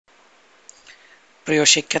প্রিয়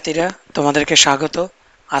শিক্ষার্থীরা, তোমাদেরকে স্বাগত।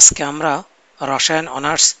 আজকে আমরা রসায়ন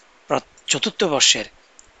অনার্স চতুর্থ বর্ষের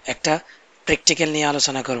একটা প্র্যাকটিক্যাল নিয়ে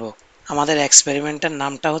আলোচনা করব। আমাদের এক্সপেরিমেন্টের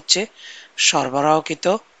নামটা হচ্ছে সরবরাহকৃত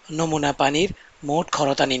নমুনা পানির মোট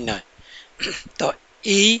ক্ষরতা নির্ণয়। তো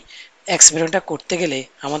এই এক্সপেরিমেন্টটা করতে গেলে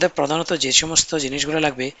আমাদের প্রধানত যে সমস্ত জিনিসগুলো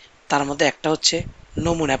লাগবে তার মধ্যে একটা হচ্ছে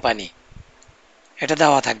নমুনা পানি, এটা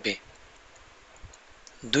দেওয়া থাকবে।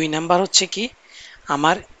 2 নাম্বার হচ্ছে কি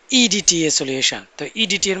আমার ইডিটিএ সলিউশন। তো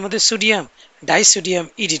ইডিটি এর মধ্যে sodium disodium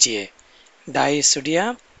EDTA,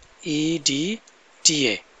 disodium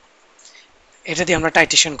EDTA, এটা দিয়ে আমরা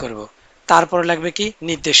টাইট্রেশন করব। তারপরে লাগবে কি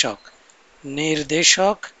নির্দেশক,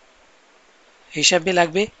 নির্দেশক হিসাবে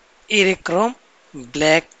লাগবে এরিক্রোম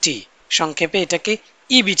ব্ল্যাক টি, সংক্ষেপে এটাকে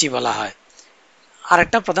ইবিটি বলা হয়।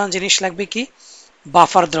 আরেকটা প্রধান জিনিস লাগবে কি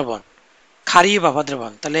বাফার দ্রবণ, ক্ষারীয় বাফার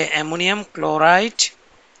দ্রবণ। তাহলে ammonium chloride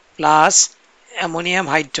plus ammonium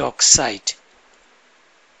hydroxide,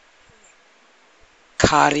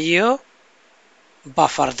 ক্ষারীয়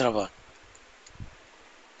buffer দ্রবণ।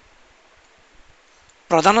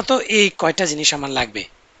 প্রধানত এই কয়টা জিনিস আমার লাগবে।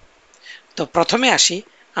 তো প্রথমে আসি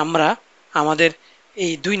আমরা আমাদের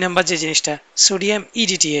এই 2 নাম্বার যে জিনিসটা সোডিয়াম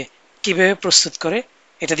ইডিটিএ কিভাবে প্রস্তুত করে,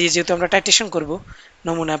 এটা দিয়ে যেহেতু আমরা টাইট্রেশন করব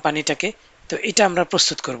নমুনা পানিটাকে, তো এটা আমরা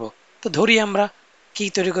প্রস্তুত করব। তো ধরি আমরা কি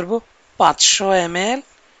তৈরি করব, 500 ml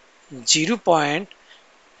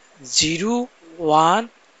 0.01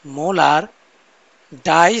 মোলার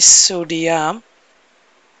ডাইসোডিয়াম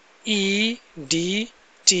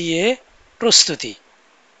ইডিটিএ প্রস্তুতি,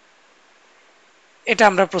 এটা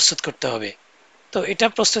আমরা প্রস্তুত করতে হবে। তো এটা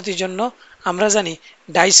প্রস্তুতির জন্য আমরা জানি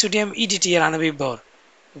ডাইসোডিয়াম ইডিটি এর আণবিক ভর,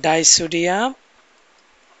 ডাইসোডিয়াম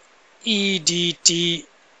ইডিটি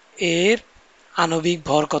এর আণবিক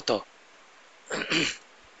ভর কত?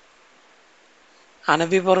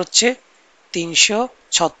 আণবিক ভর হচ্ছে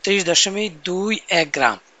 336.21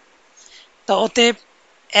 গ্রাম। তো অতএব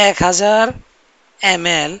 1000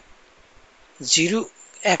 ml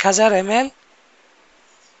 1000 ml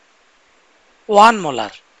 1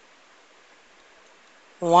 molar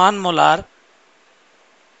 1 molar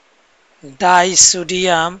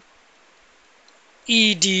disodium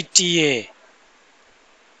EDTA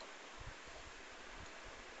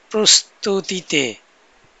প্রস্তুতিতে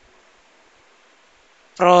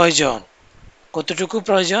প্রয়োজন কতটুকু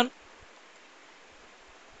প্রয়োজন?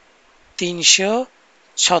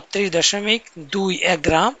 336.21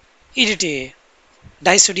 গ্রাম ইডিটিএ,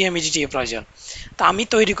 ডাইসোডিয়াম ইডিটিএ প্রয়োজন। তা আমি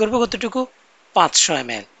তৈরি করব কতটুকু? 500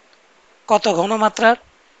 ml। কত ঘনমাত্রার?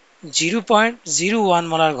 0.01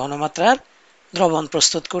 মোলার ঘনমাত্রার দ্রবণ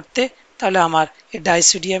প্রস্তুত করতে। তাহলে আমার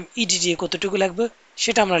ডাইসোডিয়াম ইডিটিএ কতটুকু লাগবে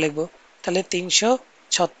সেটা আমরা লিখব। তাহলে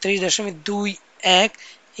 336.21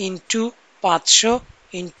 ইন্টু 500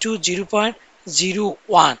 ইন্টু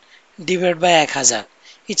 0.01 ডিভাইড বাই 1000।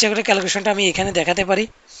 ইচ্ছা করে ক্যালকুলেশনটা আমি এখানে দেখাতে পারি।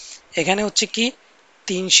 এখানে হচ্ছে কি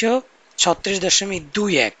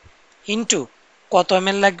 336.21 ইন্টু কত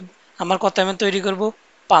ml লাগবে, আমার কত ml তৈরি করব?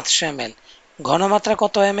 500 ml। ঘনমাত্রা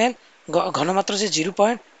কত ml? ঘনমাত্রা হচ্ছে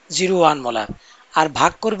 0.01 মোলার। আর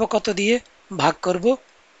ভাগ করব কত দিয়ে? ভাগ করব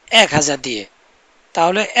 1000 দিয়ে।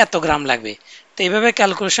 তাহলে এত গ্রাম লাগবে। তো এইভাবে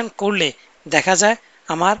ক্যালকুলেশন করলে দেখা যায়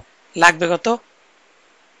আমার লাগবে কত।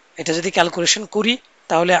 এটা যদি ক্যালকুলেশন করি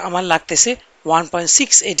তাহলে আমার লাগতেছে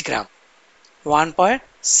 1.68 গ্রাম,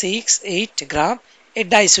 1.68 গ্রাম এই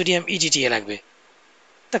ডাইসোডিয়াম ইডিটিএ লাগবে।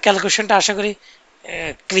 তো ক্যালকুলেশনটা আশা করি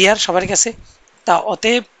ক্লিয়ার সবার কাছে। তা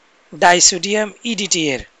অতএব ডাইসোডিয়াম ইডিটি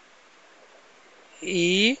এর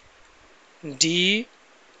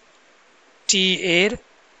ইডিটি এর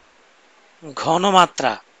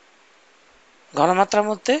ঘনমাত্রার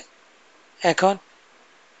মধ্যে এখন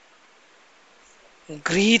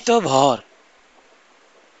গৃহীত ভর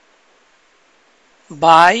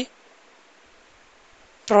বাই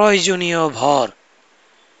প্রয়োজনীয় ভর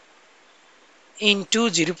ইন্টু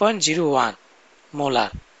 0.01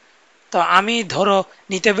 মোলার। তো আমি ধরো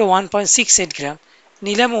নিতে হবে 1.68 গ্রাম,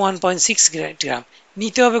 নিলাম 1.6 গ্রাম,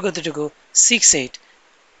 নিতে হবে কতটুকু? 68,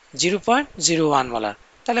 0.01 মোলার।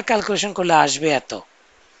 তাহলে ক্যালকুলেশন করলে আসবে এত।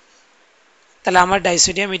 তাহলে আমার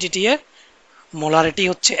ডাইসোডিয়াম ইডিটি এর মোলারিটি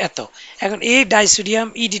হচ্ছে এত। এখন এই ডাইসোডিয়াম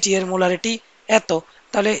ইডিটি এর মোলারিটি এত,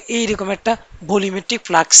 তাহলে এইরকম একটা ভলিউমেট্রিক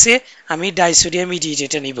ফ্লাক্সে আমি ডাইসোডিয়াম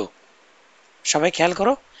ইডিটিটা নিব। সবাই খেয়াল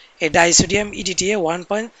করো, এই ডাইসোডিয়াম ইডিটিএ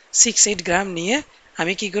 1.68 গ্রাম নিয়ে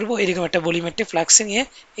আমি কি করব, এরকম একটা ভলিউমেট্রিক ফ্লাক্সে নিয়ে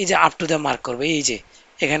এই যে আপ টু দ্য মার্ক করবো। এই যে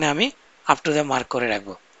এখানে আমি আপ টু দ্য মার্ক করে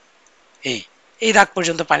রাখবো। এই এই দাগ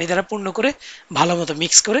পর্যন্ত পানি দ্বারা পূর্ণ করে ভালো মতো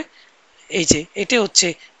মিক্স করে, এই যে এটা হচ্ছে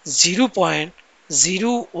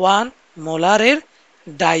 0.01 মোলারের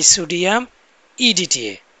ডাইসোডিয়াম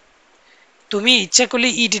ইডিটিএ। তুমি ইচ্ছা করলে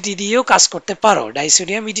ইডিটি দিয়েও কাজ করতে পারো,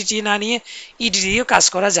 ডাইসোডিয়াম ইডিটি না নিয়ে ইডিটি দিয়েও কাজ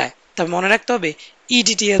করা যায়। তবে মনে রাখতে হবে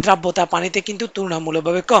ইডিটি এর দ্রাব্যতা পানিতে কিন্তু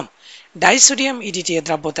তুলনামূলকভাবে কম, ডাইসোডিয়াম ইডিটি এর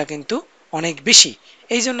দ্রাব্যতা কিন্তু অনেক বেশি।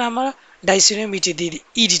 এই জন্য আমরা ডাইসোডিয়াম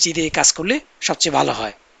ইডিটি দিয়ে কাজ করলে সবচেয়ে ভালো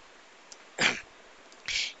হয়।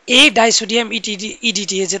 এই ডাইসোডিয়াম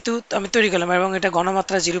ইডিটি যেহেতু আমি তৈরি করলাম এবং এটা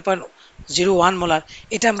ঘনমাত্রা 0.01 মোলার,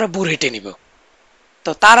 এটা আমরা বুরেটে নিব।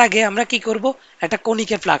 তো তার আগে আমরা কি করব, একটা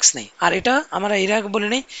কণিকের ফ্লাক্স নেই, আর এটা আমরা এর আগে বলে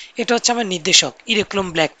নেই, এটা হচ্ছে আমার নির্দেশক ইরেক্লোম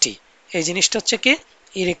ব্ল্যাক টি। এই জিনিসটা হচ্ছে কি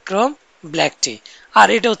ইরেক্লোম ব্ল্যাক টি, আর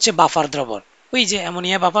এটা হচ্ছে বাফার দ্রবণ, ওই যে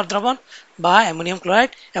অ্যামোনিয়া বাফার দ্রবণ বা অ্যামোনিয়াম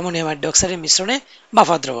ক্লোরাইড অ্যামোনিয়াম হাইড্রোক্সাইডের মিশ্রণে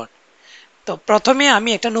বাফার দ্রবণ। তো প্রথমে আমি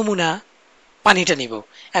একটা নমুনা পানিটা নিব।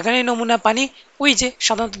 এখন এই নমুনা পানি ওই যে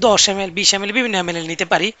সাধারণত 10 ml 20 ml বিভিন্ন ml নিতে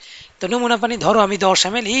পারি। তো নমুনা পানি ধরো আমি 10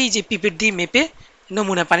 ml এই যে পিপেট দিয়ে মেপে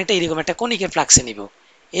নমুনা পানিটা এরকম একটা কণিকের ফ্লাক্সে নিব।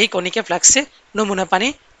 এই কণিকের ফ্লাক্সে নমুনা পানি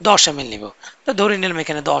 10 ml নিব। তো ধরে নিলাম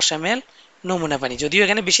এখানে 10 ml নমুনা পানি, যদিও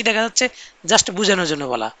এখানে বেশি দেখা যাচ্ছে, জাস্ট বোঝানোর জন্য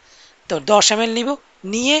বলা। তো 10 ml নিব,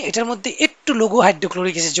 নিয়ে এটার মধ্যে একটু লঘু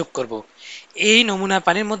হাইড্রোক্লোরিক অ্যাসিড যোগ করব। এই নমুনা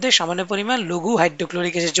পানির মধ্যে সামান্য পরিমাণ লঘু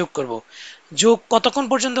হাইড্রোক্লোরিক অ্যাসিড যোগ করব। যোগ কতক্ষণ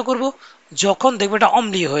পর্যন্ত করব, যখন দেখবো এটা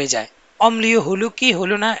অম্লীয় হয়ে যায়। অম্লীয় হলো কি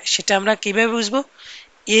হলো না সেটা আমরা কিভাবে বুঝবো,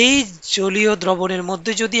 এই জলীয় দ্রবণের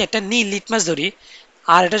মধ্যে যদি একটা নীল লিটমাস ধরি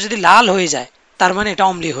আর এটা যদি লাল হয়ে যায়, তার মানে এটা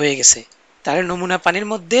অম্লীয় হয়ে গেছে। তাহলে নমুনা পানির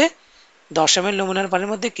মধ্যে 10 ml নমুনার পানির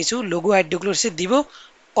মধ্যে কিছু লঘু হাইড্রোক্লোরিক অ্যাসিড দিব।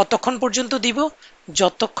 কতক্ষণ পর্যন্ত দিব,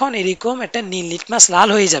 যতক্ষণ এরকম একটা নীল লিটমাস লাল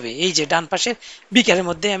হয়ে যাবে। এই যে ডান পাশের বিকারের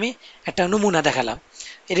মধ্যে আমি একটা নমুনা দেখালাম,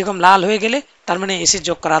 এরকম লাল হয়ে গেলে তার মানে অ্যাসিড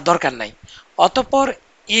যোগ করার দরকার নাই। অতঃপর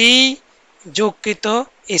এই যোগকৃত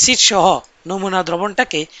অ্যাসিড সহ নমুনা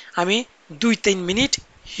দ্রবণটাকে আমি 2-3 মিনিট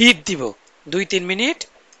হিট দিব, 2-3 মিনিট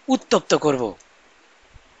উত্তপ্ত করব।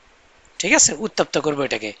 ঠিক আছে, উত্তপ্ত করব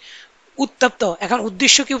এটাকে। উত্তপ্ত, এখন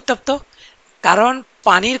উদ্দেশ্য কি উত্তপ্ত, কারণ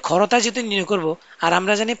পানির ক্ষরতা যদি নির্ণয় করব, আর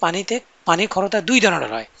আমরা জানি পানির ক্ষরতা দুই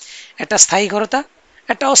ধরনের হয়, একটা স্থায়ী ক্ষরতা,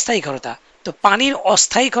 একটা অস্থায়ী ক্ষরতা। তো পানির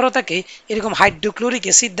অস্থায়ী ক্ষরতাকে এরকম হাইড্রোক্লোরিক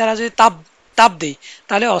অ্যাসিড দ্বারা যদি তাপ তাপ দেই,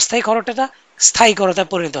 তাহলে অস্থায়ী ক্ষরতাটা স্থায়ী ক্ষরতায়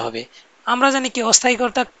পরিণত হবে। আমরা জানি কি অস্থায়ী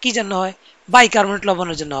ক্ষরতা কি জন্য হয়, বাইকার্বনেট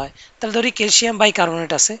লবণের জন্য হয়। তাহলে ধরি ক্যালসিয়াম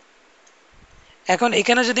বাইকার্বনেট আছে, এখন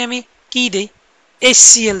এখানে যদি আমি কি দেই,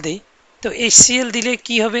 HCl দেই, তো HCl দিলে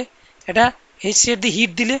কি হবে, এটা HCl দিয়ে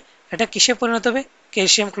হিট দিলে এটা কিসে পরিণত হবে,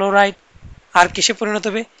 ক্যালসিয়াম ক্লোরাইড। আর কিসে পরিণত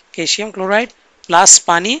হবে, ক্যালসিয়াম ক্লোরাইড প্লাস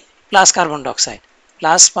পানি প্লাস কার্বন ডাইঅক্সাইড,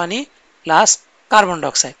 প্লাস পানি প্লাস কার্বন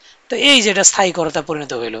ডাইঅক্সাইড। তো এই যেটা স্থায়ী ক্ষরতা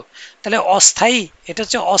পরিণত হইল। তাহলে অস্থায়ী, এটা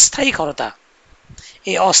হচ্ছে অস্থায়ী ক্ষরতা।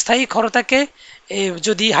 এই অস্থায়ী ক্ষরতাকে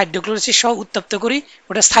যদি হাইড্রোক্লোরিক সহ উত্তপ্ত করি,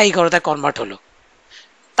 ওটা স্থায়ী ক্ষরতায় কনভার্ট হলো।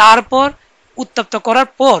 তারপর উত্তপ্ত করার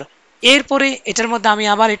পর এরপরে এটার মধ্যে আমি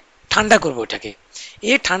আবার ঠান্ডা করব এটাকে।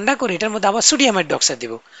 ঠান্ডা করে এটার মধ্যে আবার সোডিয়াম হাইড্রোক্সাইড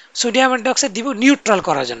দিব, সোডিয়াম হাইড্রোক্সাইড দিব নিউট্রাল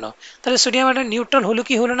করার জন্য। তাহলে সোডিয়াম হাইড্রোক্সাইড নিউট্রাল হলো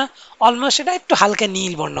কি হলো না, অলমোস্ট এটা একটু হালকা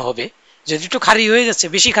নীল বর্ণ হবে। যদি একটু খারি হয়ে যাচ্ছে,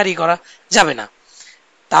 বেশি খারি করা যাবে না।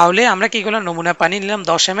 তাহলে আমরা কি করলাম, নমুনা পানি নিলাম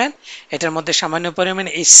 10 ml, এটার মধ্যে সামান্য পরিমাণ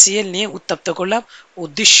HCl নিয়ে উত্তপ্ত করলাম।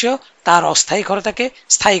 উদ্দেশ্য তার অস্থায়ী ক্ষরতাকে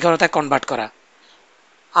স্থায়ী ক্ষরতায় কনভার্ট করা।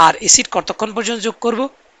 আর অ্যাসিড কতক্ষণ পর্যন্ত যোগ করব,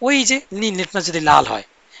 ওই যে নীল লিটমাস যদি লাল হয়।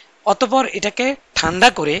 অতঃপর এটাকে ঠান্ডা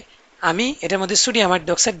করে আমি এটার মধ্যে সোডিয়াম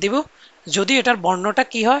হাইড্রোক্সাইড দিব। যদি এটার বর্ণটা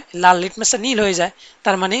কি হয়, লাল লিটমাসটা নীল হয়ে যায়,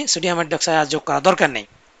 তার মানে সোডিয়াম হাইড্রোক্সাইড আর যোগ করা দরকার নেই।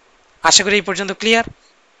 আশা করি এই পর্যন্ত ক্লিয়ার।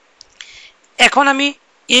 এখন আমি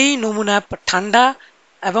এই নমুনা ঠান্ডা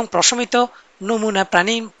এবং প্রশমিত নমুনা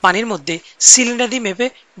পানির মধ্যে সিলিন্ডার দিয়ে মেপে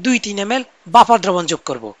 2-3 ml বাফার দ্রবণ যোগ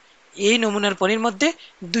করব। এই নমুনার পানির মধ্যে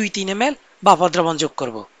 2-3 ml বাফার দ্রবণ যোগ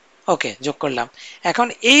করব। ওকে, যোগ করলাম। এখন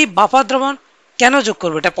এই বাফার দ্রবণ কেন যোগ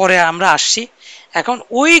করবো এটা পরে আমরা আসছি। এখন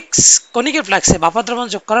ওই কণিকের ফ্লাক্সে বাফার দ্রবণ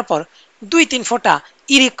যোগ করার পর 2-3 ফোঁটা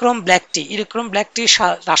ইরিক্রোম ব্ল্যাক টি, ইরিক্রোম ব্ল্যাক টির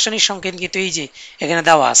রাসায়নিক সংকেত কিন্তু এই যে এখানে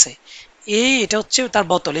দেওয়া আছে। এটা হচ্ছে তার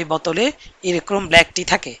বোতল, এই বোতলে ইরিক্রোম ব্ল্যাক টি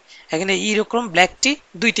থাকে। এখানে ইরিক্রোম ব্ল্যাক টি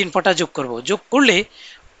 2-3 ফোঁটা যোগ করব। যোগ করলে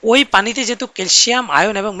ওই পানিতে যেহেতু ক্যালসিয়াম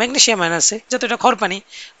আয়ন এবং ম্যাগনেসিয়াম আয়ন আছে, যেহেতু এটা খর পানি,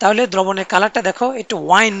 তাহলে দ্রবণের কালারটা দেখো একটু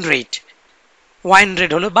ওয়াইন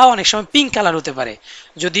রেড হলো, বা অনেক সময় পিঙ্ক কালার হতে পারে।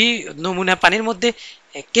 যদি নমুনা পানির মধ্যে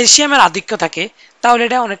ক্যালসিয়ামের আধিক্য থাকে, তাহলে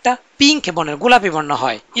এটা অনেকটা পিঙ্ক বর্ণের, গোলাপি বর্ণ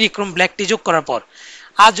হয় ইরিক্রোম ব্ল্যাক টি যোগ করার পর।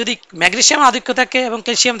 আর যদি ম্যাগনেসিয়াম আধিক্য থাকে এবং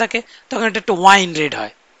ক্যালসিয়াম থাকে, তখন এটা একটু ওয়াইন রেড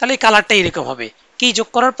হয়। তাহলে এই কালারটা এরকম হবে, কি যোগ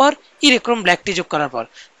করার পর, ইরিক্রোম ব্ল্যাক টি যোগ করার পর।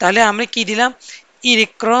 তাহলে আমরা কি দিলাম,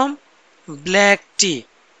 ইরিক্রোম ব্ল্যাক টি,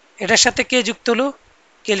 এটার সাথে কে যুক্ত হলো,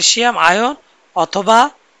 ক্যালসিয়াম আয়ন অথবা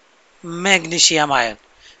ম্যাগনেসিয়াম আয়ন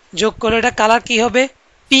যোগ করে এটা কালার কি হবে,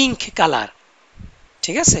 পিঙ্ক কালার।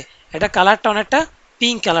 ঠিক আছে, এটা কালারটা অনেকটা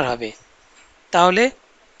পিঙ্ক কালার হবে। তাহলে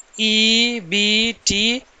EBT,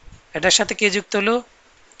 এটার সাথে কে যুক্ত হলো,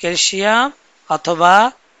 ক্যালসিয়াম অথবা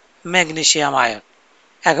ম্যাগনেসিয়াম আয়ন।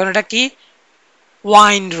 এখন এটা কি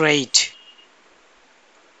ওয়াইন রেড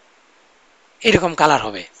এরকম কালার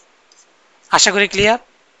হবে। আশা করি ক্লিয়ার,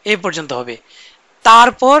 এই পর্যন্ত হবে।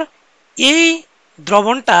 তারপর এই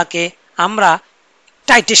দ্রবণটাকে আমরা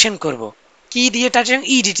টাইট্রেশন করব। কি দিয়ে টাইট্রেশন?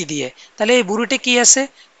 ইডিটি দিয়ে। তাহলে এই বুরুটে কি আছে?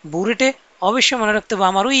 বুরুটে অবশ্যই মনে রাখতে হবে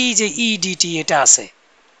আমার ওই যে ইডিটি এটা আছে,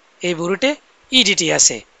 এই বুরুটে ইডিটি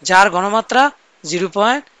আছে যার ঘনমাত্রা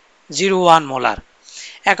 0.01 মোলার।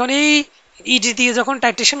 এখন এই ইডি দিয়ে যখন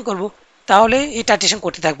টাইট্রেশন করব তাহলে এই টাইট্রেশন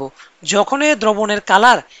করতে থাকবো। যখন এই দ্রবণের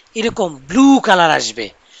কালার এরকম ব্লু কালার আসবে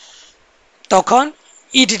তখন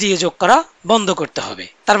ইডি দিয়ে যোগ করা বন্ধ করতে হবে,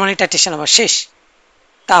 তার মানে টাইট্রেশন আমার শেষ।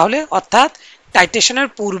 তাহলে অর্থাৎ টাইট্রেশনের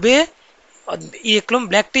পূর্বে এরকম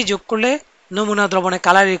ব্ল্যাক টি যোগ করলে নমুনা দ্রবণের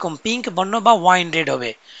কালার এরকম পিঙ্ক বর্ণ বা ওয়াইন রেড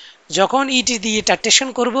হবে। যখন ইটি দিয়ে টাইট্রেশন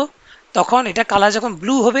করব তখন এটা কালার যখন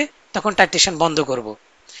ব্লু হবে তখন টাইট্রেশন বন্ধ করব।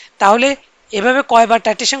 তাহলে এভাবে কয়বার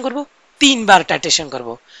টাইট্রেশন করব? 3বার টাইট্রেশন করব।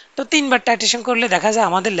 তো 3বার টাইট্রেশন করলে দেখা যায়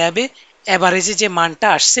আমাদের ল্যাবে অ্যাভারেজে যে মানটা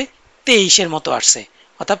আসছে 23-এর মতো আসছে।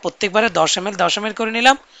 অর্থাৎ প্রত্যেকবারে 10 ml 10 ml করে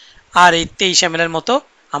নিলাম, আর এই 23 ml এর মতো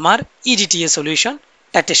আমার ইডিটিএ সলিউশন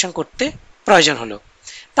টাইট্রেশন করতে প্রয়োজন হলো।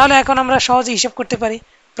 তাহলে এখন আমরা সহজে হিসাব করতে পারি।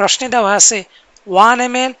 প্রশ্নে দেওয়া আছে 1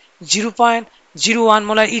 ml 0.01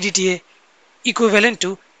 molar EDTA equivalent to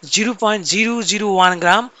 0.001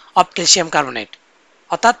 gram of calcium carbonate.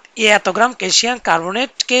 অর্থাৎ এত গ্রাম ক্যালসিয়াম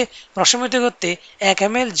কার্বনেটকে প্রশমিত করতে 1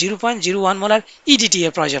 ml 0.01 মোলার ইডিটি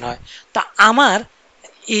এর প্রয়োজন হয়। তা আমার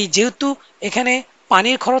এই যেহেতু এখানে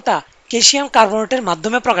পানির ক্ষরতা ক্যালসিয়াম কার্বনেটের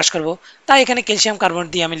মাধ্যমে প্রকাশ করব, তাই এখানে ক্যালসিয়াম কার্বনেট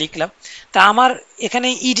দিয়ে আমি লিখলাম। তা আমার এখানে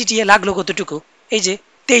ইডিটি এ লাগলো কতটুকু? এই যে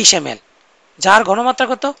 23 ml, যার ঘনমাত্রা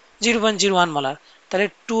কত? 0.01 মোলার। তাহলে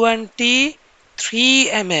 23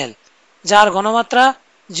 ml যার ঘনমাত্রা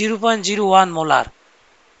 0.01 মোলার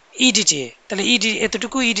ইডিটি। তাহলে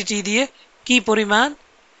এতটুকু ইডিটি দিয়ে কি পরিমাণ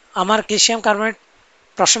আমার ক্যালসিয়াম কার্বনেট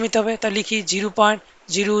প্রশমিত হবে? তা লিখি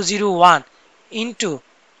 0.001 ইন্টু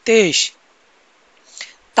 23।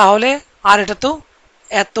 তাহলে আর এটা তো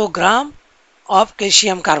এত গ্রাম অফ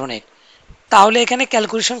ক্যালসিয়াম কার্বনেট। তাহলে এখানে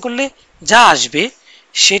ক্যালকুলেশন করলে যা আসবে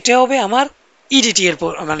সেটা হবে আমার ইডিটি এর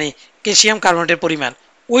মানে ক্যালসিয়াম কার্বনেটের পরিমাণ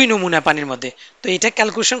ওই নমুনা পানির মধ্যে। তো এটা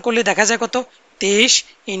ক্যালকুলেশন করলে দেখা যায় কত? 23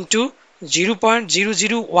 ইন্টু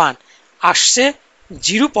 0.001 আসছে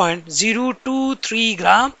 0.023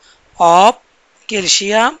 গ্রাম অফ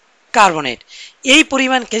ক্যালসিয়াম কার্বনেট। এই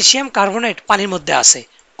পরিমাণ ক্যালসিয়াম কার্বনেট পানির মধ্যে আছে।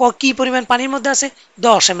 কি পরিমাণ পানির মধ্যে আছে?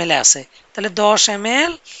 10 ml আছে। তাহলে 10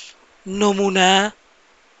 ml নমুনা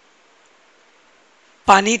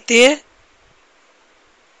পানিতে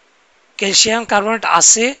ক্যালসিয়াম কার্বনেট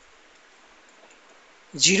আছে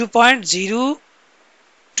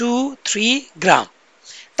 0.023 গ্রাম।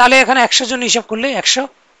 তাহলে এখানে 100 জন হিসাব করলে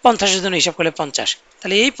 150 জন হিসাব করলে 50।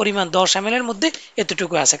 তাহলে এই পরিমাণ 10 ml এর মধ্যে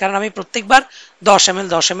এতটুকু আছে, কারণ আমি প্রত্যেকবার 10 ml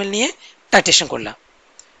 10 ml নিয়ে টাইট্রেশন করলাম।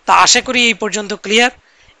 তা আশা করি এই পর্যন্ত ক্লিয়ার।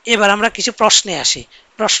 এবার আমরা কিছু প্রশ্নে আসি।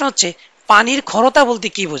 প্রশ্ন হচ্ছে পানির ক্ষরতা বলতে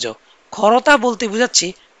কি বুঝো? ক্ষরতা বলতে বুঝাচ্ছি,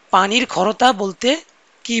 পানির ক্ষরতা বলতে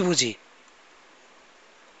কি বুঝি?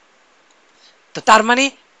 তো তার মানে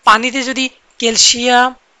পানিতে যদি ক্যালসিয়াম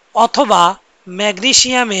অথবা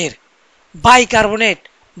ম্যাগনেসিয়ামের বাইকার্বনেট,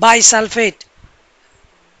 বাইসালফেট,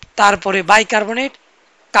 তারপরে বাইকার্বনেট,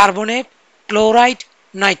 কার্বনেট, ক্লোরাইড,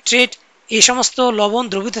 নাইট্রেট এই সমস্ত লবণ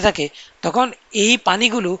দ্রবীভূত থাকে, তখন এই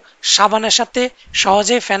পানিগুলো সাবানের সাথে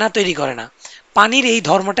সহজে ফেনা তৈরি করে না। পানির এই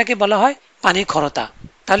ধর্মটাকে বলা হয় পানির ক্ষরতা।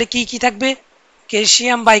 তাহলে কি কি থাকবে?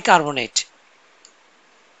 ক্যালসিয়াম বাইকার্বনেট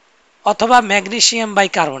অথবা ম্যাগনেসিয়াম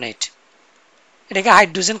বাইকার্বনেট, এটাকে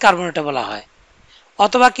হাইড্রোজেন কার্বনেটও বলা হয়।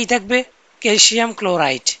 অথবা কি থাকবে? Calcium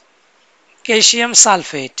chloride, calcium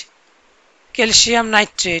sulphate, calcium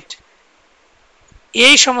nitrate,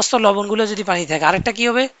 এই সমস্ত লবণগুলো যদি পানি থাকে। আরেকটা কি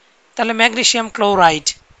হবে? তাহলে ম্যাগনেসিয়াম ক্লোরাইড,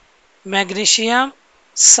 ম্যাগনেসিয়াম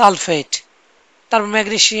সালফেট, তারপর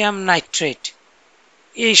ম্যাগনেসিয়াম নাইট্রেট,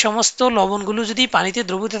 এই সমস্ত লবণগুলো যদি পানিতে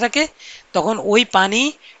দ্রবীভূত থাকে তখন ওই পানি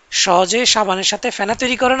সহজে সাবানের সাথে ফেনা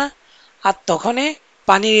তৈরি করে না, আর তখনই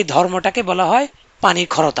পানির এই ধর্মটাকে বলা হয় পানির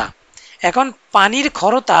ক্ষরতা। এখন পানির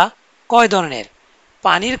ক্ষরতা কয় ধরনের?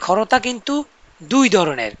 পানির ক্ষরতা কিন্তু দুই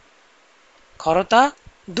ধরনের। ক্ষরতা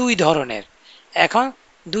দুই ধরনের। এখন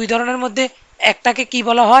দুই ধরনের মধ্যে একটাকে কি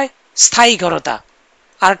বলা হয়? স্থায়ী ক্ষরতা,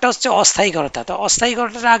 আরেকটা হচ্ছে অস্থায়ী ক্ষরতা। তো অস্থায়ী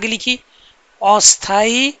ক্ষরতাটা আগে লিখি।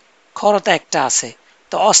 অস্থায়ী ক্ষরতা একটা আছে।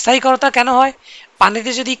 তো অস্থায়ী ক্ষরতা কেন হয়?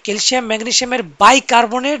 পানিতে যদি ক্যালসিয়াম ম্যাগনেসিয়ামের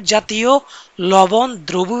বাইকার্বনেট জাতীয় লবণ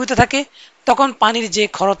দ্রবীভূত থাকে তখন পানির যে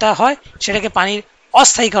ক্ষরতা হয় সেটাকে পানির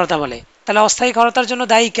অস্থায়ী ক্ষরতা বলে। তাহলে অস্থায়ী ক্ষরতার জন্য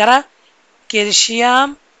দায়ী কারা? ক্যালসিয়াম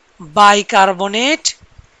বাইকার্বনেট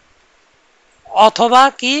অথবা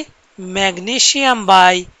কি ম্যাগনেসিয়াম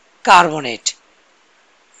বাইকার্বনেট।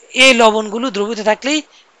 এই লবণগুলো দ্রবীভূত থাকলেই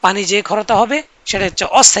পানি যে ক্ষারতা হবে সেটা হচ্ছে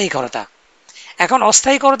অস্থায়ী ক্ষারতা। এখন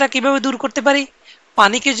অস্থায়ী ক্ষারতা কিভাবে দূর করতে পারি?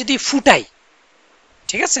 পানিকে যদি ফুটাই,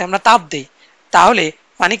 ঠিক আছে, আমরা তাপ দেই, তাহলে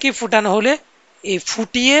পানিকে ফুটানো হলে এই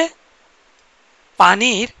ফুটিয়ে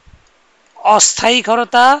পানির অস্থায়ী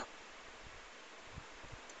ক্ষারতা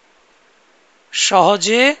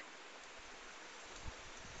সহজে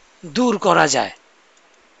দূর করা যায়।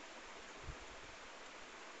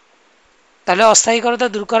 তাহলে অস্থায়ী ক্ষারতা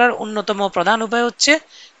দূর করার অন্যতম প্রধান উপায় হচ্ছে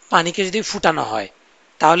পানিকে যদি ফুটানো হয়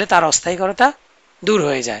তাহলে তার অস্থায়ী ক্ষারতা দূর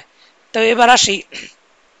হয়ে যায়। তো এবার আসি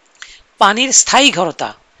পানির স্থায়ী ক্ষারতা।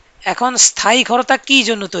 এখন স্থায়ী ক্ষারতা কি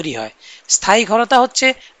জন্য তৈরি হয়? স্থায়ী ক্ষারতা হচ্ছে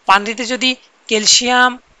পানিতে যদি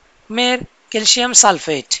ক্যালসিয়ামের calcium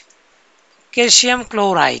sulphate, calcium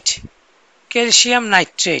chloride, calcium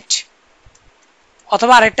nitrate,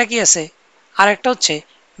 অথবা আরেকটা কি আছে, আরেকটা হচ্ছে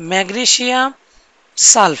magnesium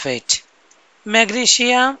sulphate,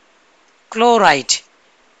 magnesium chloride,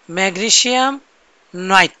 magnesium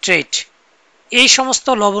nitrate, এই সমস্ত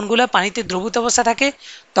লবণগুলো পানিতে দ্রবীভূত অবস্থা থাকে,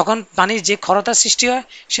 তখন পানির যে ক্ষারতা সৃষ্টি হয়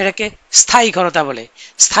সেটাকে স্থায়ী ক্ষারতা বলে।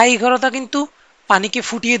 স্থায়ী ক্ষারতা কিন্তু পানিকে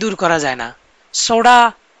ফুটিয়ে দূর করা যায় না। সোডা,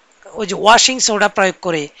 ওই যে ওয়াশিং সোডা প্রয়োগ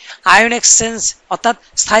করে আয়ন এক্সচেঞ্জ অর্থাৎ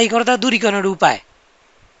স্থায়ী ক্ষারতা দূরীকরণের উপায়,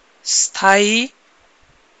 স্থায়ী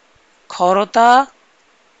ক্ষারতা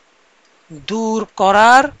দূর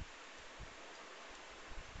করার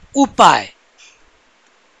উপায়।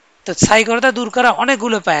 তো স্থায়ী ক্ষারতা দূর করার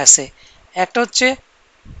অনেকগুলো উপায় আছে। একটা হচ্ছে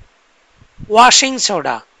ওয়াশিং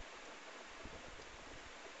সোডা,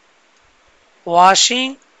 ওয়াশিং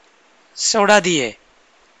সোডা দিয়ে।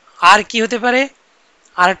 আর কি হতে পারে?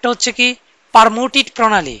 আরেকটা হচ্ছে কি পারমোটিট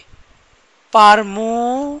প্রণালী,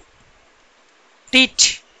 পারমোটিট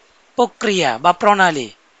প্রক্রিয়া বা প্রণালী।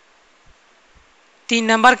 3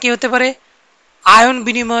 নাম্বার কি হতে পারে? আয়ন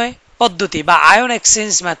বিনিময় পদ্ধতি বা ion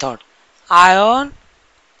exchange method, ion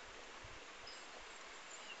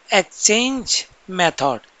exchange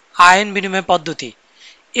method, ion বিনিময় পদ্ধতি।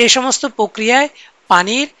 এই সমস্ত প্রক্রিয়ায়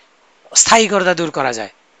পানির স্থায়ী ক্ষারতা দূর করা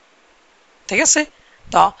যায়। ঠিক আছে,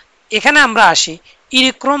 তো এখানে আমরা আসি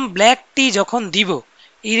ইরিক্রোম ব্ল্যাক টি যখন দিব,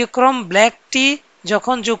 ইরিক্রোম ব্ল্যাক টি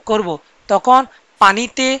যখন যোগ করব, তখন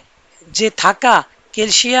পানিতে যে থাকা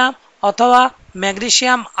ক্যালসিয়াম অথবা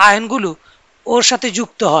ম্যাগনেসিয়াম আয়নগুলো ওর সাথে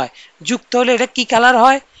যুক্ত হয়। যুক্ত হলে এটা কি কালার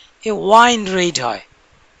হয়? এ ওয়াইন রেড হয়।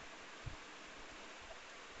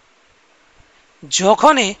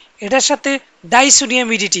 যখন এটার সাথে ডাইসোডিয়াম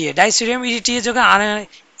ইডিটিএ, ডাইসোডিয়াম ইডিটিএ যখন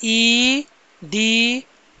ই ডি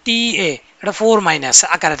টি এ, এটা 4-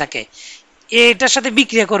 আকারে থাকে, এটার সাথে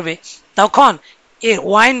বিক্রিয়া করবে, তখন এর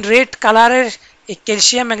ওয়াইন রেড কালারের এই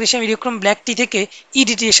ক্যালসিয়াম ম্যাগনেসিয়াম ইরিক্রোম ব্ল্যাক টি থেকে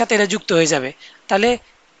ইডিটি এর সাথে এটা যুক্ত হয়ে যাবে। তাহলে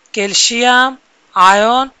ক্যালসিয়াম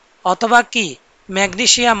আয়ন অথবা কি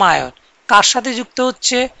ম্যাগনেসিয়াম আয়ন কার সাথে যুক্ত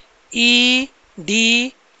হচ্ছে? ই ডি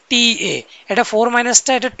টি এ। এটা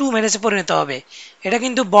 4- এটা 2- পরিণত হবে। এটা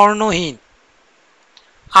কিন্তু বর্ণহীন।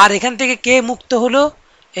 আর এখান থেকে কে মুক্ত হলো?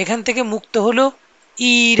 এখান থেকে মুক্ত হলো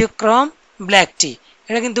ইরিক্রোম ব্ল্যাক টি।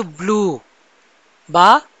 এটা কিন্তু ব্লু বা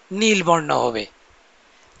নীল বর্ণ হবে।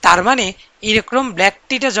 তার মানে ইরিক্রোম ব্ল্যাক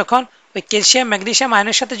টিটা যখন ওই ক্যালসিয়াম ম্যাগনেসিয়াম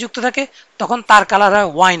আয়নের সাথে যুক্ত থাকে তখন তার কালার হয়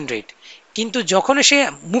ওয়াইন রেড, কিন্তু যখন সে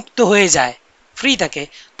মুক্ত হয়ে যায়, ফ্রি থাকে,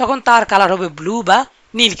 তখন তার কালার হবে ব্লু বা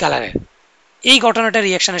নীল কালারের। এই ঘটনাটা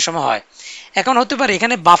রিয়াকশনের সময় হয়। এখন হতে পারে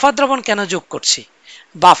এখানে বাফা দ্রবণ কেন যোগ করছি?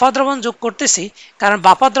 বাফা দ্রবণ যোগ করতেছি কারণ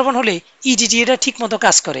বাফা দ্রবণ হলে ইডিটি এটা ঠিক মতো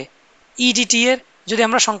কাজ করে। ইডিটি এর যদি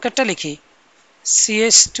আমরা সংকেতটা লিখি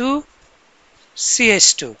CH2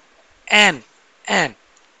 CH2 N N,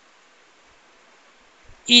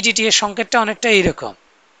 ইডিটি এর সংকেতটা অনেকটা এইরকম,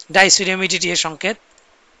 ডাইসোডিয়াম ইডিটি এর সংকেত।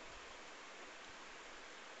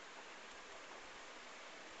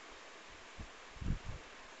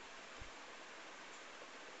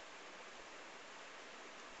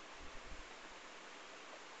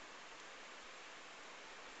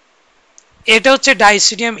 এটা হচ্ছে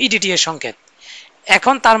ডাইসোডিয়াম ইডিটি এর সংকেত।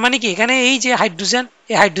 এখন তার মানে কি এখানে এই যে হাইড্রোজেন,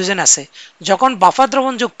 এই হাইড্রোজেন আছে, যখন বাফা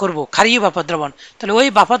দ্রবণ যোগ করব, ক্ষারীয় বাফা দ্রবণ, তাহলে ওই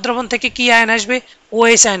বাফা দ্রবণ থেকে কি আয়ন আসবে?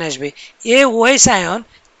 ওএইচ আয়ন আসবে। এই ওএইচ আয়ন,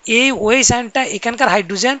 এই ওএইচ আয়নটা এখানকার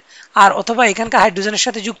হাইড্রোজেন আর অথবা এখানকার হাইড্রোজেনের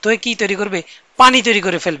সাথে যুক্ত হয়ে কি তৈরি করবে? পানি তৈরি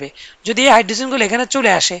করে ফেলবে। যদি এই হাইড্রোজেনগুলো এখানে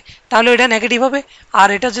চলে আসে তাহলে এটা নেগেটিভ হবে, আর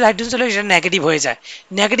এটা যদি হাইড্রোজেন চলে এটা নেগেটিভ হয়ে যায়।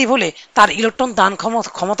 নেগেটিভ হলে তার ইলেকট্রন দান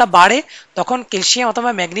ক্ষমতা বাড়ে, তখন ক্যালসিয়াম অথবা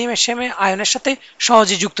ম্যাগনেসিয়াম আয়নের সাথে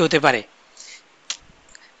সহজে যুক্ত হতে পারে।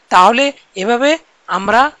 তাহলে এভাবে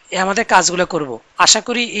আমরা আমাদের কাজগুলো করব। আশা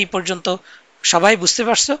করি এই পর্যন্ত সবাই বুঝতে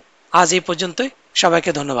পারছো। আজ এই পর্যন্তই।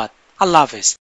 সবাইকে ধন্যবাদ। আল্লাহ হাফেজ।